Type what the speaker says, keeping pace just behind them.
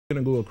We're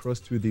going to go across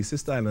to the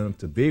sister island of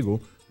Tobago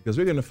because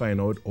we're going to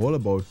find out all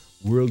about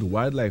World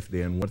Wildlife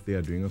Day and what they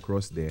are doing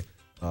across there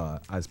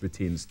as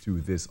pertains to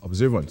this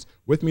observance.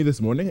 With me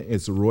this morning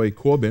is Roy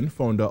Corbin,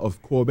 founder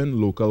of Corbin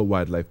Local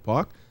Wildlife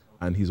Park,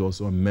 and he's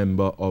also a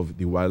member of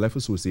the Wildlife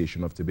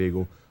Association of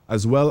Tobago,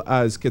 as well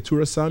as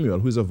Keturah Samuel,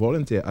 who's a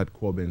volunteer at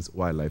Corbin's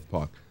Wildlife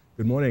Park.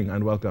 Good morning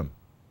and welcome.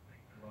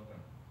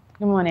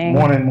 Good morning.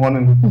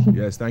 Morning.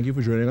 Yes, thank you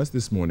for joining us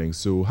this morning.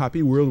 So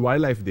happy World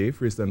Wildlife Day,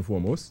 first and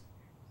foremost.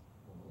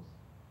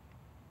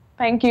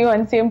 Thank you,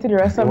 and same to the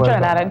rest of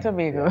Trinidad and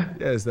Tobago.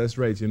 Yes, that's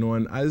right. You know,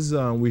 and as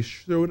we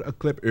showed a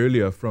clip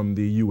earlier from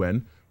the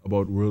UN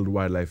about World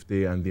Wildlife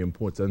Day and the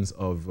importance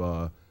of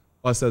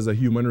us as a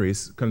human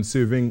race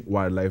conserving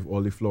wildlife,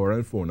 all the flora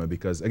and fauna,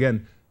 because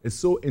again, it's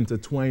so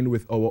intertwined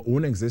with our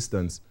own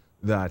existence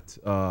that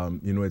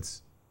you know,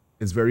 it's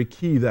very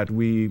key that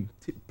we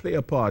play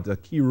a part, a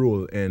key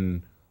role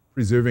in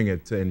preserving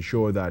it to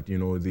ensure that, you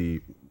know, the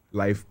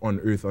life on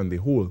Earth on the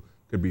whole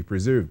could be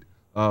preserved.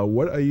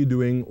 What are you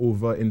doing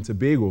over in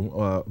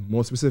Tobago,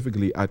 more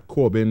specifically at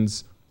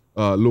Corbin's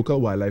Local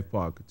Wildlife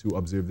Park, to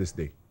observe this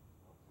day?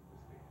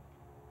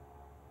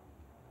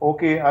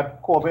 Okay,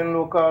 at Corbin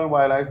Local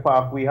Wildlife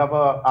Park, we have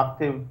an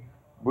active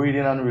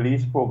breeding and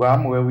release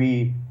program where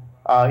we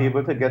are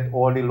able to get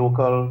all the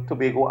local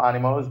Tobago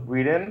animals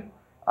breeding,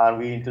 and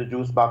we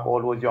introduce back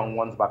all those young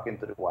ones back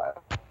into the wild.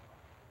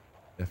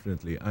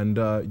 Definitely. And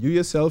you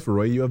yourself,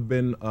 Roy, you have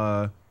been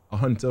a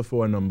hunter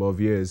for a number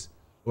of years.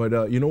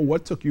 But, you know,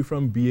 what took you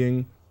from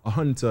being a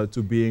hunter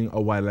to being a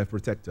wildlife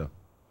protector?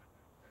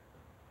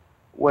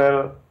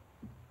 Well,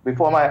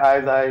 before my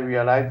eyes, I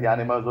realized the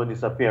animals were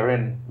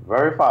disappearing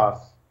very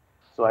fast.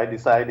 So I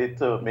decided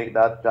to make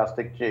that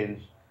drastic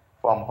change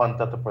from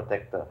hunter to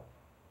protector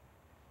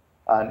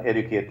and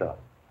educator.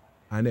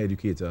 And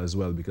educator as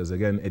well, because,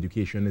 again,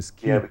 education is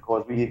key. Yeah,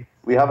 because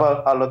we have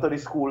a lot of the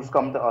schools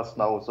come to us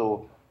now,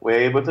 so we're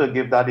able to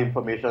give that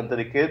information to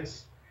the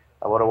kids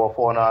about our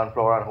fauna and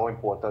flora and how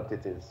important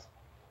it is.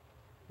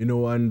 You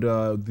know, and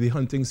the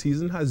hunting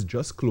season has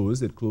just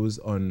closed. It closed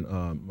on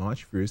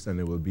March 1st, and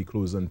it will be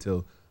closed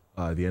until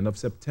the end of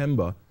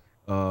September.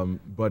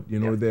 But, you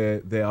know,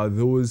 there are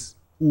those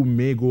who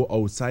may go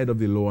outside of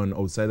the law and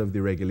outside of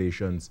the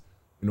regulations.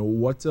 You know,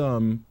 what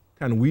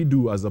can we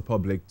do as a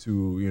public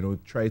to, you know,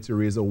 try to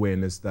raise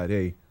awareness that,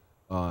 hey,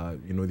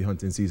 you know, the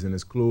hunting season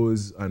is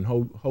closed, and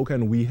how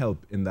can we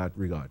help in that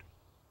regard?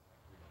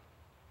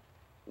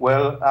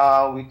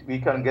 Well, we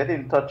can get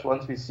in touch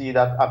once we see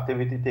that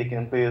activity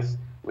taking place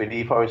with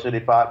the forestry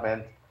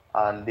department,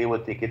 and they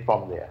will take it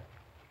from there.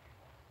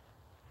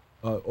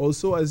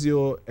 Also, as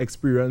your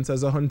experience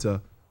as a hunter,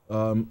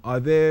 are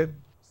there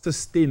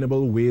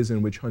sustainable ways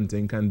in which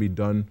hunting can be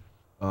done,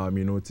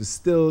 you know, to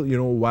still, you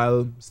know,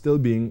 while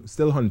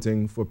still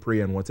hunting for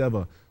prey and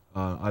whatever?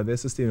 Are there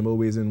sustainable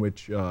ways in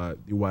which the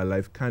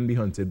wildlife can be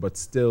hunted but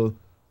still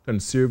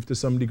conserved to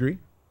some degree?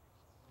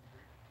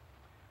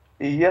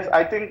 Yes,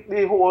 I think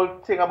the whole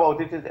thing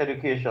about it is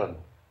education.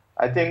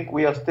 I think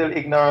we are still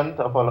ignorant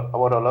about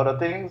a lot of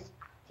things.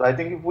 So I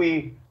think if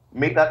we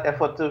make that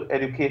effort to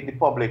educate the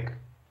public,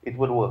 it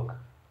would work.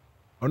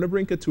 I want to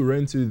bring Keturah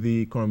into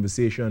the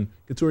conversation.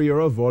 Keturah,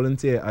 you're a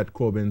volunteer at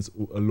Corbin's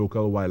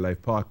Local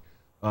Wildlife Park.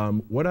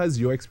 What has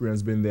your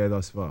experience been there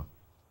thus far?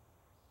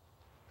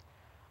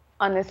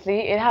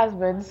 Honestly, it has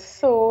been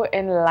so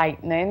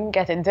enlightening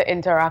getting to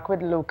interact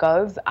with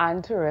locals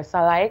and tourists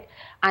alike,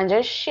 and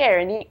just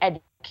sharing the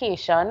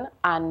education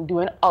and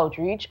doing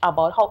outreach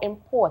about how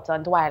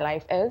important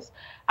wildlife is.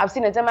 I've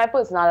seen it in my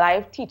personal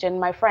life, teaching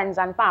my friends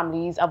and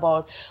families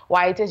about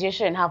why it is you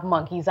shouldn't have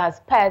monkeys as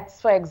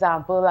pets, for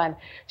example, and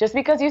just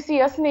because you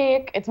see a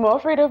snake, it's more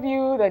afraid of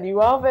you than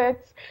you of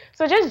it.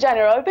 So just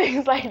general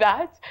things like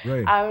that.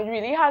 Right. It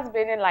really has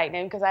been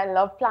enlightening because I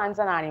love plants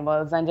and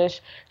animals, and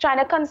just trying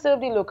to conserve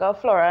the local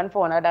flora and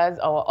fauna, that's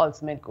our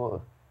ultimate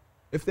goal.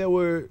 If there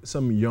were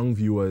some young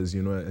viewers,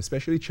 you know,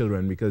 especially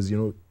children, because, you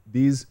know,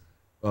 these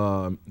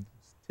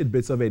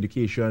tidbits of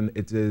education,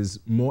 it is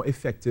more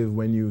effective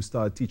when you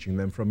start teaching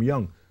them from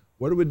young.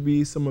 What would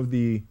be some of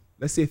the,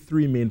 let's say,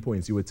 3 main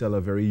points you would tell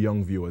a very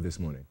young viewer this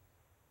morning?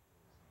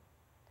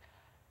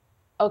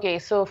 Okay,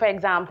 so for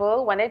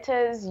example, when it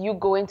is you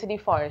go into the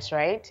forest,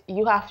 right,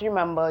 you have to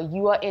remember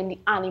you are in the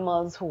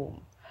animal's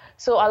home.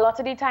 So a lot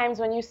of the times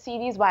when you see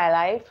these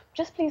wildlife,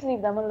 just please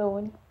leave them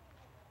alone.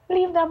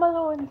 Leave them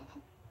alone.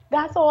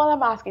 That's all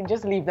I'm asking,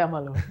 just leave them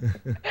alone.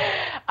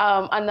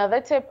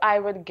 Another tip I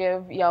would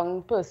give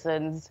young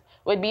persons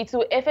would be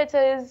to, if it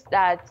is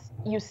that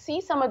you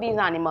see some of these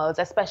animals,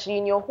 especially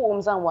in your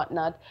homes and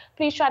whatnot,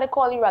 please try to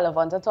call the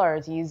relevant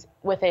authorities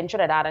within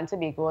Trinidad and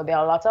Tobago. There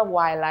are a lot of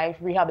wildlife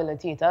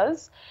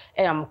rehabilitators,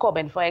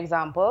 Corbin, for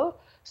example.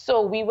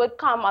 So we would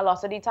come a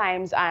lot of the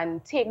times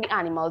and take the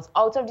animals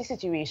out of the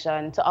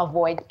situation to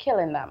avoid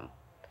killing them.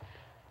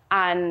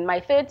 And my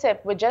third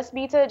tip would just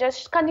be to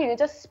just continue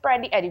to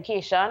spread the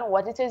education.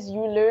 What it is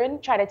you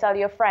learn, try to tell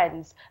your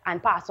friends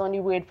and pass on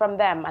the word from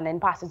them and then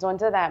pass it on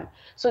to them.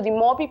 So the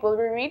more people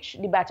we reach,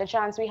 the better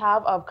chance we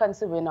have of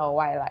conserving our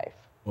wildlife.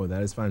 Oh,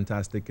 that is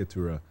fantastic,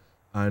 Keturah.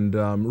 And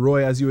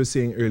Roy, as you were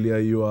saying earlier,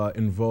 you are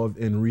involved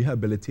in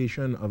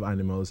rehabilitation of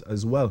animals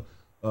as well.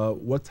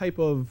 What type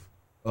of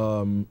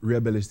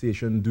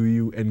rehabilitation do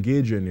you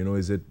engage in? You know,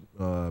 is it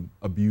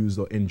abused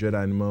or injured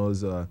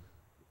animals?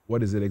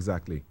 What is it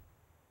exactly?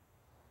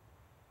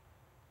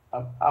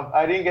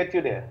 I didn't get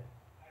you there.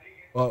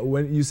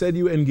 When you said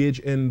you engage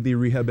in the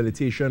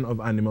rehabilitation of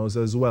animals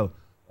as well,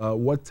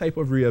 what type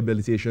of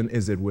rehabilitation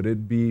is it? Would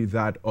it be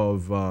that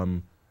of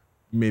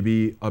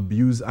maybe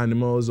abused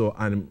animals or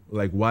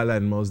like wild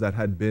animals that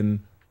had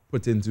been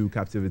put into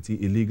captivity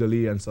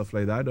illegally and stuff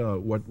like that?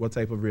 What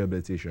type of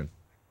rehabilitation?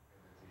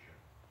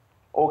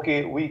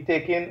 Okay, we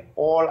take in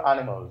all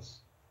animals,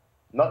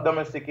 not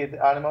domesticated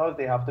animals.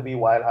 They have to be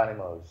wild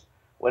animals.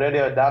 Whether they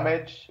are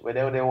damaged,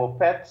 whether they were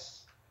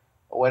pets,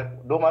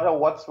 no matter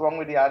what's wrong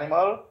with the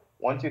animal,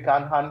 once you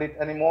can't handle it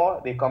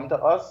anymore, they come to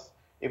us.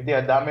 If they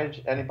are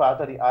damaged any part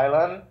of the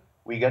island,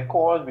 we get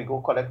calls, we go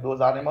collect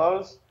those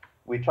animals.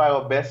 We try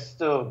our best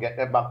to get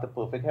them back to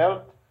perfect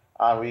health,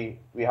 and we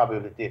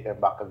rehabilitate them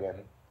back again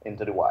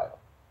into the wild.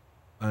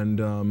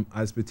 And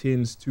as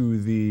pertains to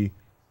the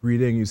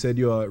breeding, you said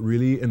you are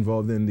really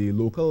involved in the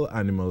local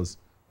animals.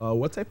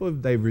 What type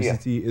of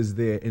diversity is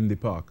there in the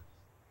park?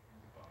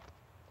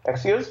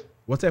 Excuse?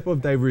 What type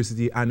of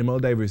diversity, animal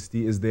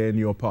diversity, is there in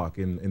your park,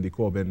 in the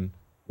Corbin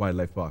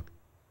Wildlife Park?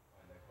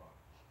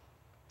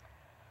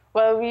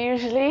 Well, we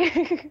usually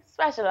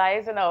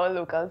specialize in our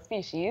local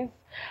species,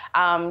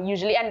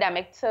 usually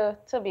endemic to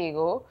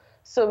Tobago.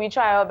 So we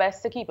try our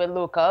best to keep it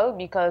local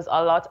because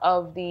a lot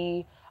of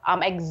the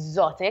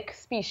exotic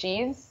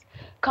species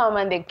come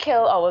and they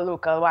kill our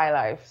local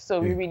wildlife.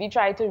 So we really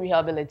try to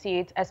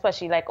rehabilitate,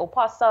 especially like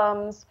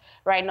opossums.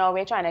 Right now,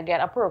 we're trying to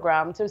get a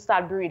program to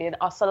start breeding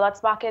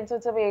ocelots back into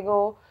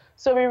Tobago.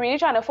 So we're really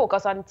trying to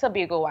focus on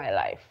Tobago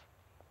wildlife.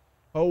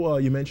 How,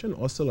 you mentioned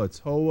ocelots.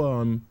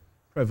 How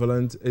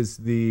prevalent is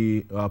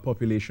the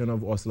population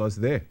of ocelots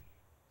there?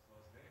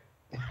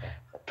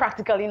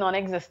 Practically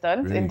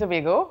non-existent in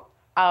Tobago.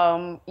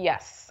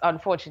 Yes,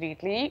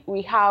 unfortunately.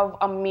 We have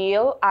a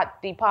male at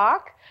the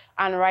park,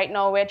 and right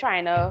now we're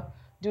trying to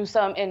do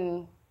some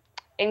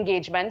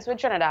engagements with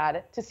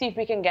Trinidad to see if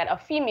we can get a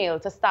female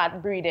to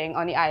start breeding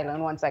on the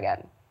island once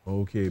again.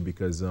 Okay,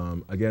 because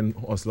again,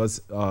 ocelots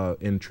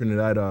in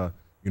Trinidad are,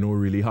 you know,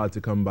 really hard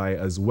to come by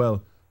as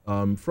well.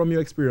 From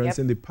your experience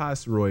in the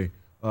past, Roy,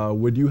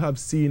 would you have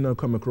seen or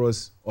come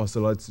across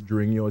ocelots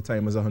during your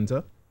time as a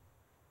hunter?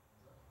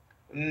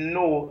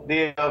 No,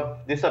 they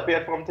have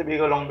disappeared from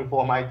Tobago long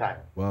before my time.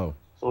 Wow.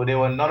 So they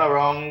were not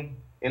around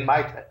in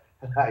my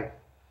life.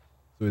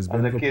 So it's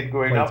been as a kid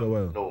growing up,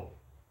 no.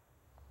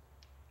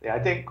 Yeah, I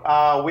think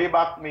way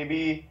back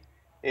maybe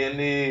in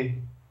the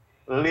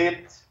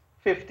late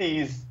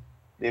 50s,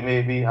 they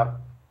maybe have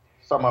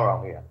some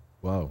around here.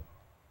 Wow.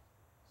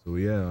 So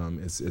yeah,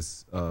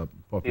 it's a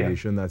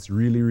population that's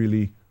really,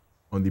 really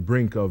on the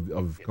brink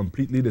of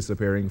completely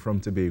disappearing from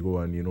Tobago,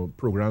 and you know,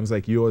 programs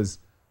like yours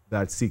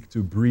that seek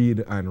to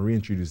breed and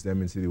reintroduce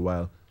them into the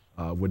wild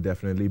would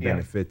definitely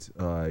benefit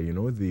you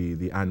know,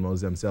 the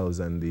animals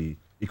themselves and the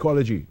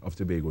ecology of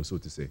Tobago, so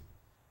to say.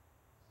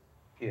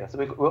 Yeah,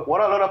 so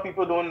what a lot of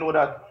people don't know,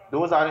 that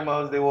those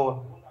animals, they were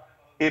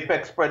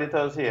apex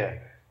predators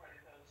here.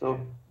 So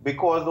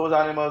because those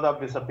animals have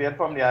disappeared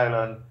from the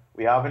island,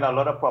 we're having a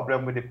lot of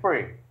problem with the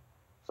prey.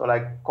 So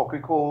like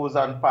coquelicos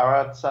and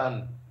parrots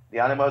and the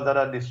animals that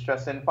are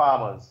distressing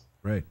farmers.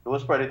 Right.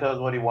 Those predators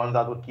were the ones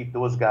that would keep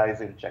those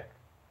guys in check.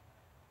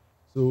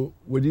 So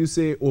would you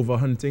say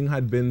overhunting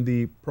had been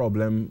the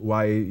problem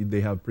why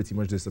they have pretty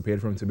much disappeared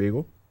from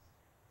Tobago?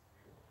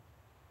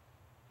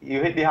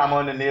 You hit the hammer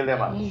on the nail there,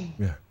 man.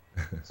 Yeah.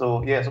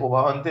 So yes,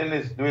 overhunting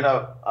is doing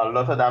a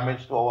lot of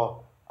damage to our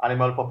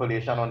animal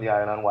population on the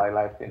island,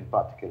 wildlife in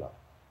particular.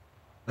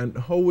 And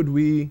how would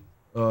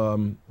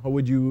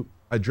you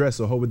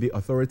address, or how would the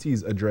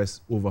authorities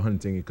address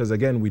overhunting? Because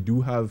again, we do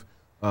have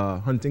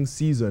hunting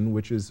season,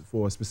 which is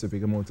for a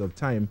specific amount of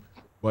time,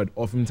 but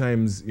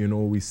oftentimes, you know,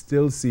 we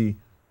still see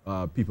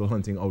people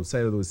hunting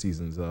outside of those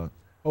seasons.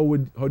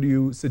 How do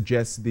you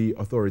suggest the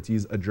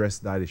authorities address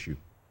that issue?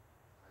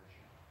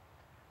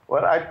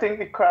 Well, I think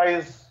the cry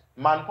is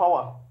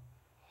manpower.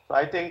 So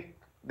I think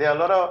there are a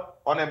lot of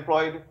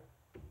unemployed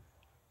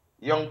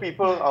young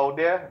people out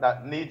there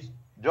that need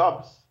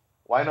jobs.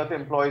 Why not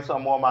employ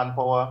some more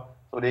manpower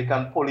so they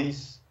can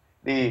police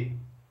the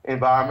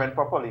environment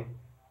properly?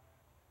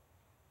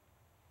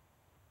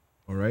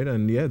 All right,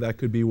 and yeah, that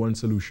could be one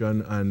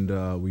solution,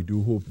 and we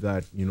do hope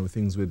that, you know,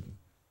 things would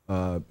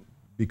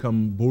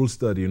become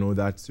bolstered, you know,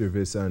 that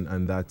service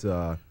and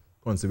that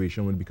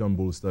conservation would become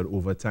bolstered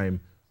over time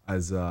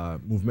as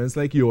movements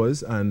like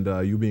yours, and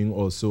you being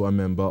also a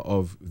member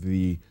of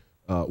the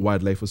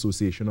Wildlife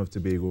Association of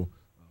Tobago,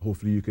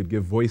 hopefully you could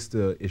give voice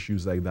to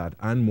issues like that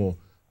and more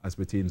as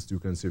pertains to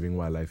conserving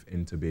wildlife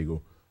in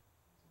Tobago.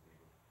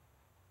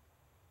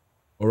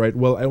 All right,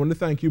 well, I want to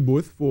thank you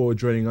both for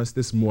joining us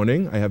this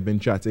morning. I have been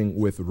chatting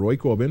with Roy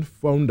Corbin,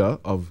 founder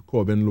of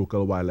Corbin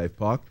Local Wildlife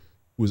Park,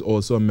 who is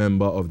also a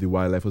member of the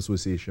Wildlife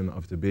Association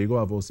of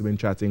Tobago. I've also been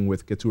chatting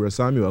with Keturah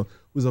Samuel,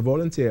 who's a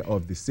volunteer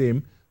of the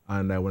same,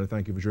 And I want to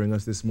thank you for joining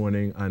us this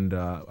morning. And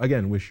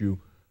again, wish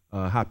you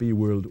a happy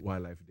World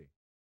Wildlife Day.